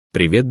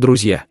Привет,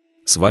 друзья!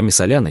 С вами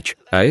Соляныч,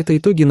 а это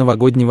итоги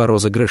новогоднего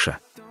розыгрыша.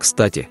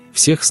 Кстати,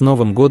 всех с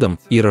Новым годом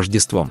и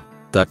Рождеством!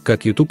 Так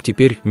как YouTube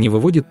теперь не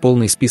выводит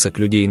полный список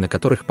людей, на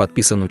которых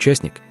подписан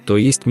участник, то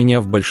есть меня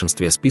в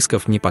большинстве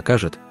списков не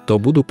покажет, то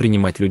буду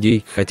принимать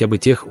людей, хотя бы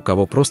тех, у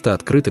кого просто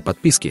открыты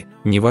подписки,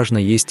 неважно,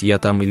 есть я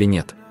там или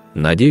нет.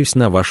 Надеюсь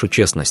на вашу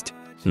честность.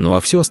 Ну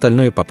а все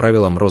остальное по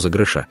правилам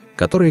розыгрыша,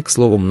 которые, к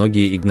слову,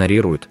 многие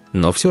игнорируют,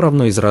 но все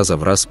равно из раза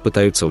в раз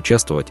пытаются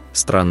участвовать.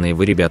 Странные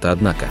вы ребята,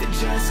 однако.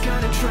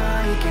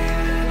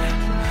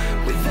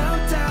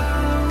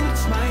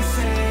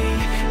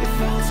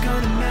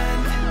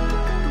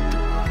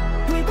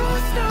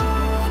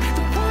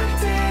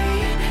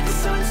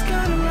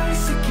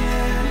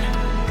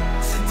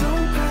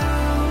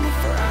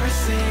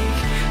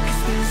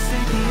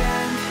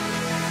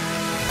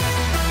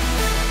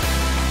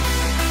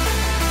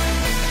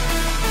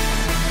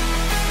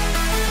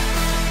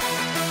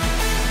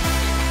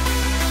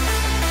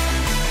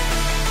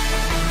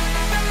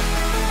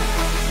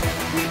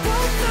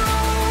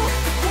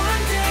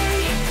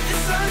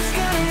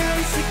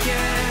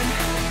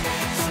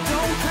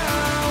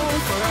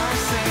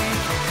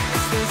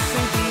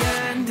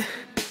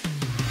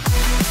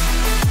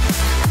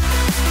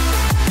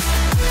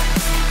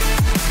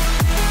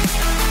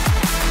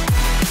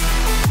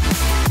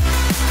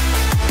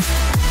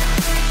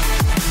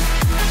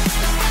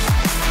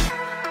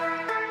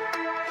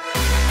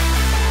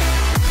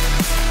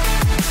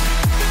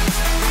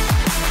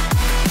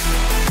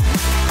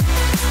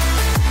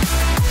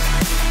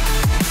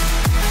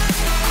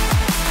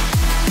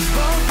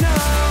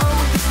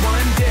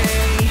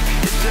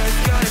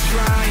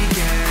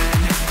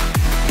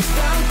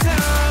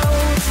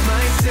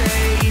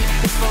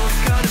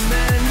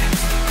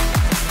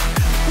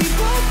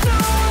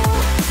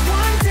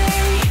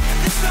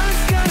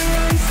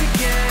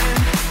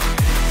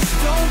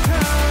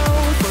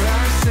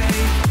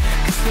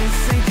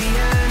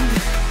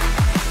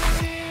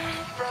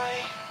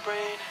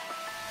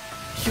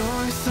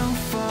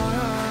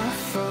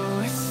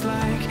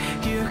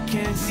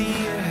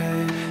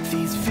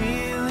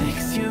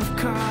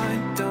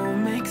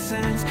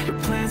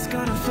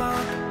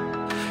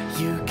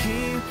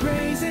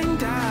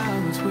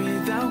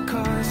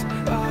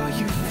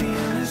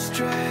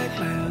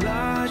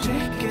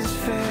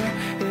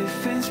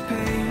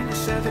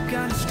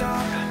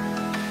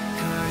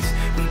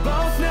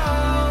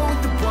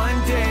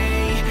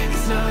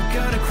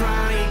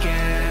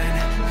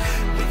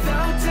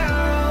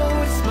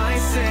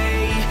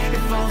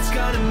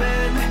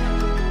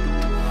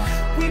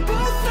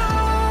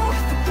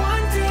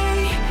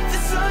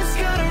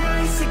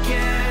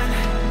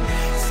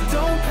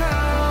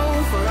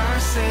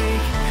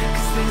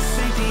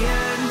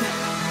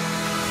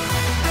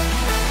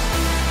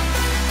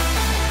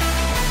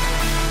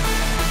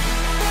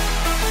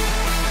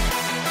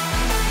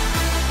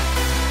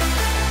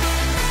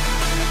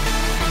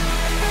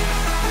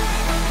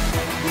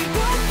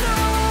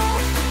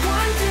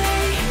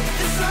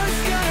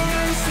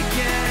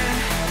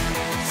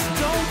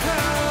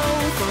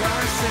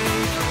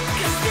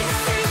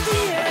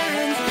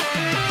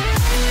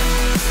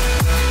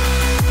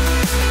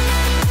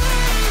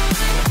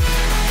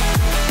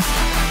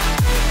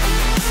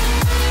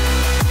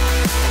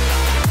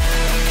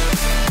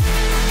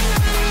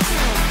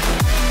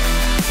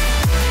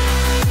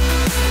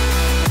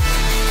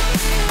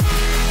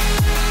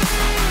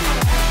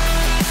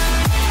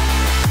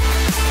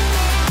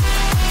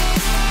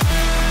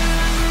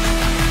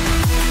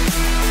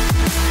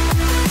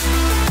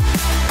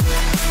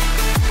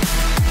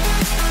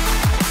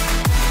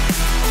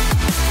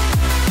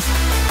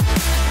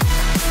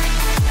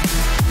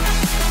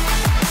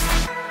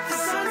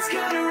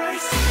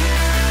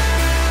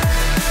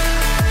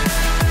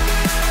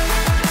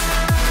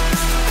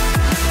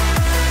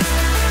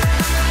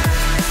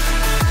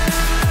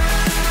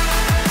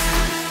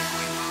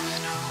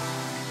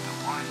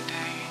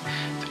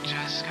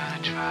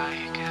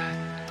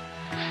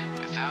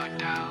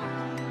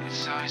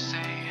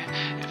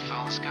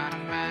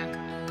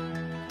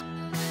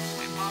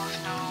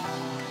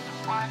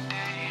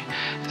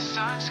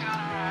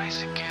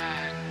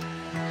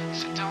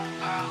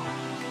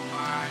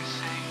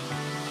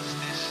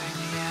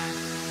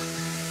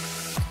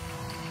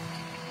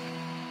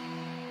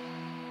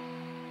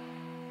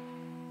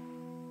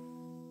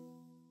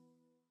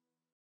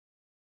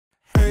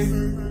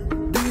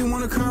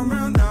 Come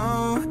round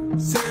now,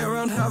 say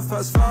around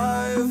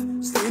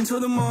 5:30, stay until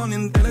the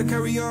morning, then I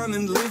carry on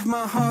and live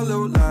my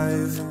hollow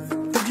life.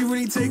 Did you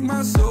really take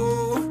my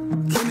soul?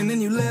 Came and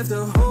then you left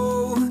a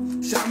hole.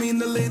 Shot me in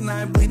the late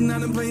night, bleeding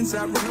out in plain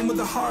sight, running with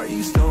the heart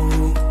you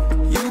stole.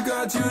 You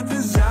got your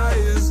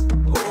desires,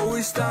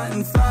 always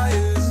starting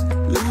fires,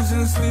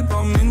 losing sleep,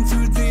 I'm in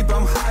too deep,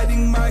 I'm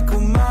hiding Michael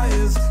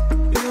Myers,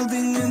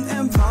 building an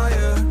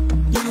empire,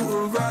 you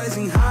were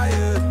rising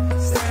higher,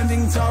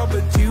 standing tall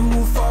but you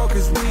will fall,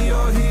 cause we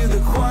all hear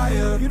the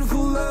choir.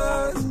 Beautiful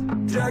love,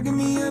 dragging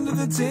me under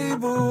the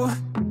table,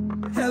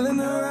 hell in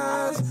her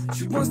eyes,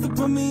 she wants to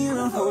put me in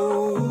a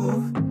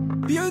hole.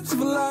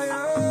 Beautiful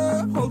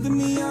liar, holding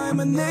me, I'm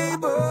a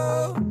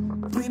neighbor,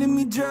 bleeding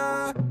me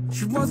dry.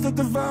 She wants to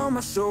devour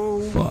my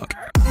soul. Fuck.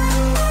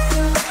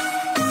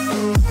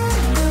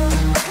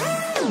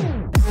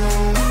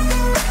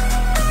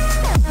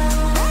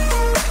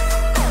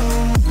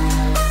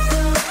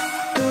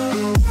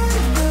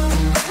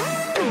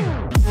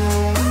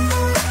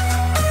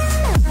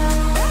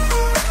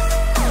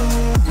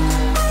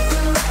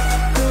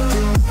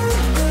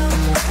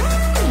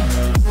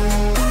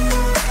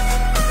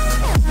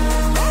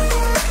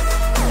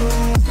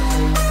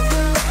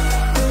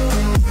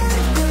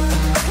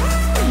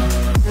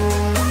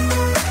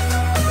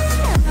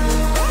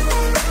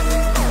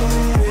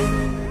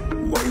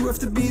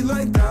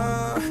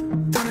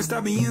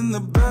 Stab me in the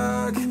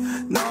back.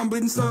 Now I'm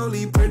bleeding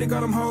slowly. Pray to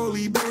God I'm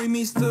holy. Bury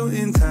me still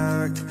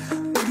intact.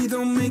 Baby,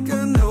 don't make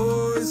a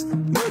noise.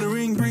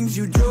 Murdering brings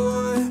you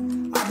joy.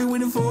 I've been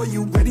waiting for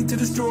you, ready to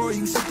destroy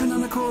you. Sipping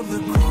on a cold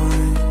liqueur.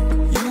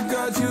 You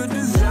got your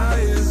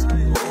desires,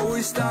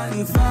 always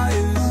starting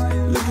fires.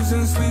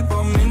 Losing sleep,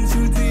 I'm in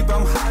too deep.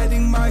 I'm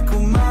hiding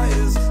Michael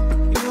Myers.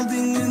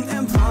 Building an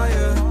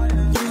empire.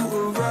 You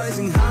were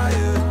rising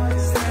higher.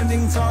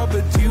 Standing tall,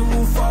 but you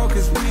will fall,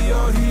 cause we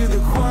all hear the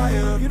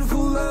choir.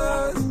 Beautiful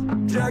lust,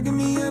 dragging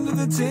me under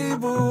the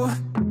table.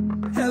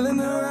 Hell in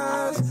her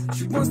eyes,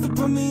 she wants to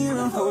put me in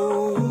a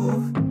hole.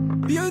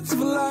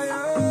 Beautiful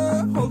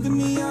liar, holding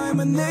me, I'm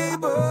a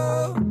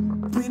neighbor,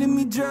 bleeding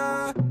me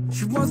dry.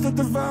 She wants to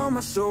devour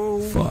my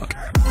soul. Fuck.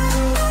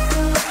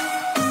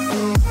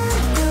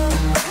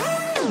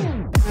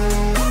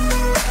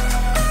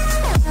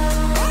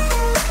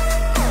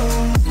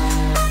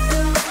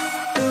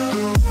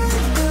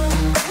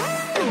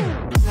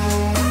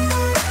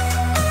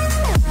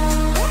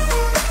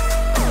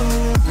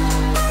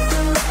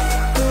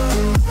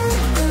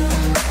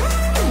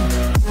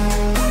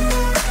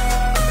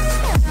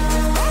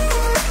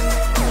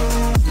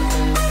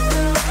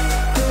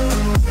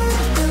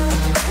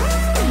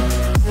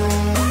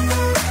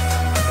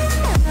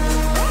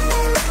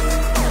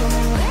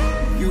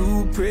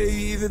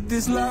 That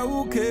this life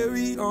will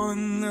carry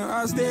on.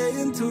 I'll stay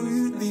until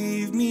you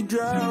leave me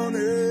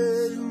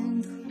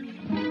drowning.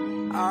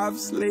 I've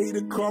slayed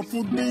a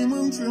couple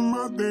demons in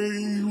my day.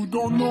 You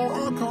don't know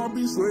I can't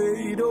be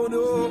swayed. Oh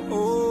no.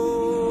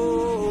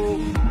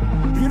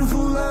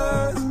 Beautiful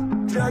lies,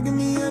 dragging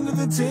me under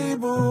the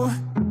table.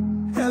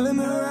 Hell in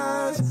her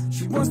eyes,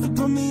 she wants to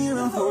put me in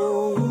a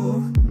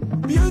hole.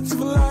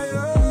 Beautiful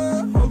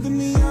liar, holding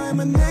me, I'm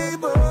a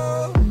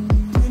neighbor,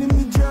 bleeding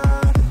me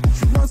dry.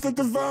 She wants to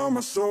devour my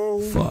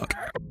soul. Fuck.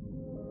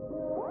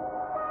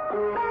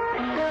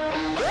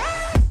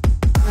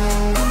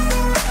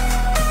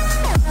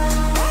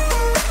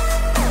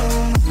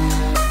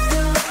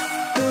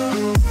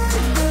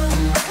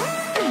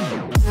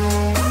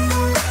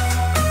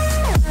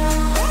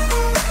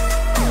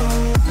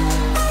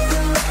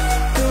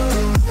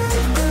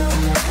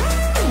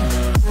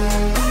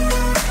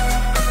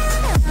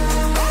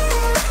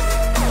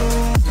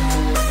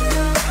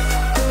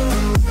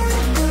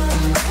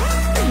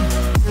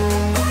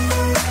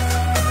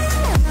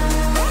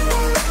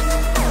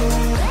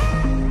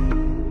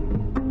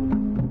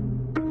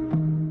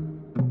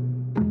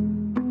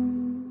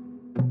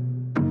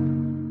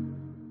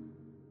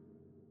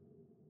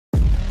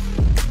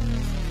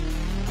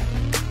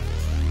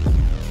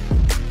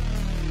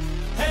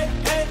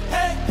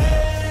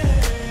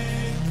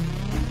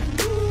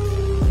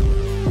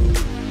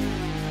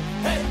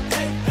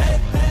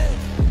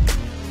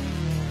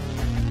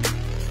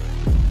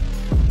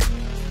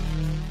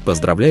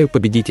 Поздравляю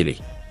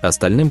победителей.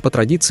 Остальным по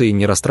традиции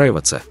не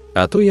расстраиваться,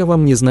 а то я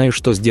вам не знаю,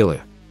 что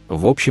сделаю.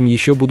 В общем,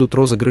 еще будут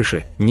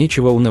розыгрыши,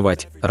 нечего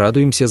унывать,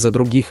 радуемся за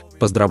других,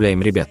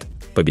 поздравляем ребят.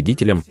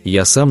 Победителям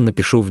я сам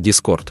напишу в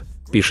Discord.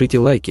 Пишите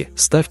лайки,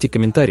 ставьте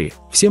комментарии.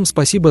 Всем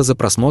спасибо за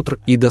просмотр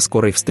и до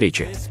скорой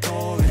встречи.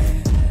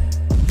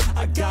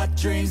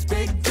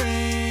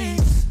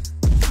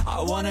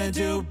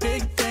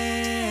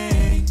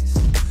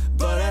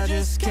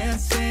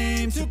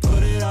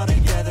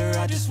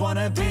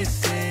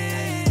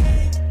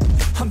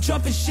 I'm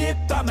jumping ship,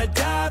 I'm a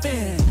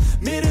diving,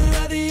 middle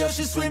of the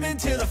ocean, swimming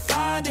till I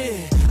find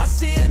it. I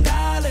see an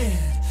island,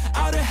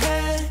 out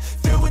ahead,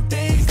 filled with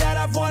things that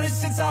I've wanted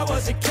since I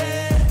was a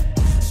kid.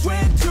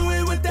 Swim to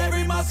it with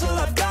every muscle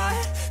I've got,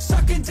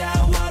 sucking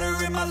down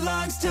water in my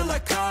lungs till I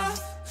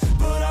cough.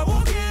 But I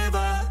won't give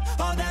up,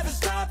 I'll never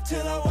stop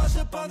till I wash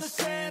up on the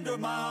sand or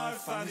my heart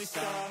finally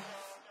stops.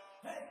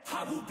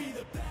 I will be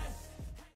the best.